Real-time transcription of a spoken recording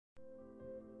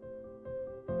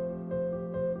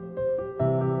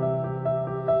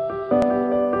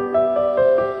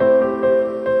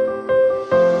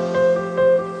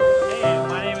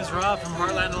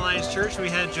church, we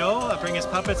had Joe bring his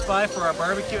puppets by for our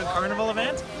barbecue and carnival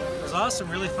event. It was awesome,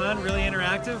 really fun, really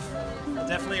interactive.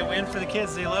 Definitely a win for the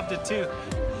kids, they loved it too.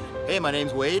 Hey, my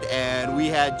name's Wade, and we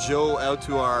had Joe out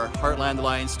to our Heartland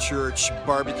Alliance Church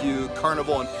barbecue,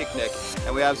 carnival, and picnic,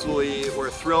 and we absolutely were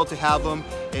thrilled to have him.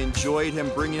 Enjoyed him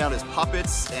bringing out his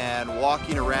puppets and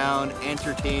walking around,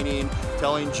 entertaining,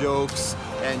 telling jokes,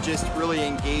 and just really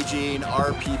engaging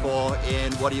our people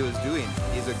in what he was doing.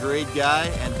 He's a great guy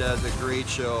and does a great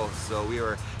show, so we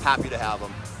were happy to have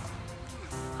him.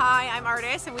 Hi, I'm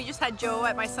Artis, and we just had Joe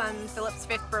at my son Philip's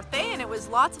 5th birthday, and it was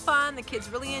lots of fun. The kids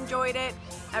really enjoyed it.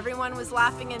 Everyone was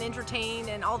laughing and entertained,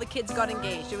 and all the kids got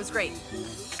engaged. It was great.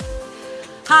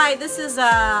 Hi, this is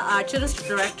our Children's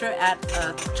Director at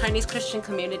Chinese Christian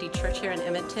Community Church here in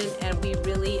Edmonton, and we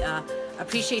really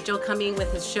appreciate Joe coming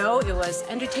with his show. It was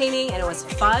entertaining and it was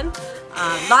fun.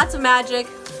 Lots of magic,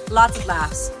 lots of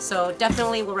laughs. So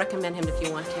definitely we'll recommend him if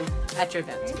you want him at your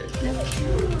event.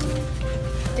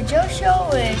 The Joe Show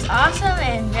was awesome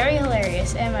and very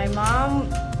hilarious, and my mom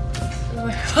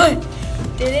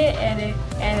did it, and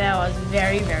that was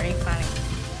very, very funny.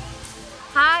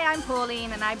 Hi, I'm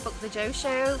Pauline, and I booked the Joe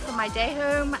Show for my day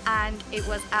home, and it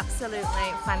was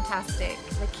absolutely fantastic.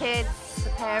 The kids, the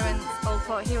parents all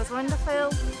thought he was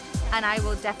wonderful, and I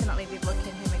will definitely be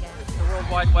booking him again. The World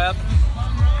Wide Web.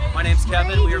 My name's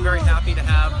Kevin. We are very happy to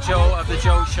have Joe of the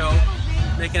Joe Show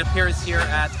make an appearance here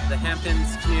at the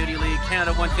Hamptons Community League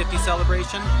Canada 150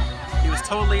 celebration. He was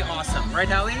totally awesome. Right,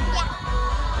 Hallie?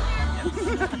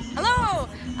 Yeah. Hello,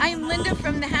 I'm Linda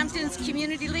from the Hamptons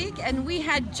Community League, and we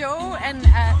had Joe and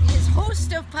his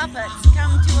host of puppets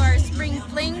come to our Spring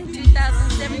Fling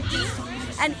 2017,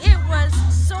 and it was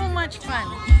so much fun.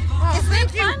 Isn't it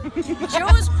fun?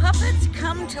 Joe's puppets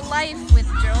come to life with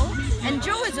Joe, and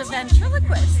Joe is a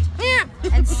ventriloquist. Yeah.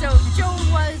 And so Joe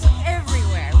was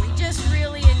everywhere. We just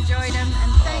really enjoyed him,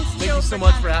 and thanks, Joe. Thank you so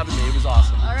much for having me. It was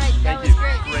awesome. All right, that was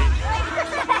great.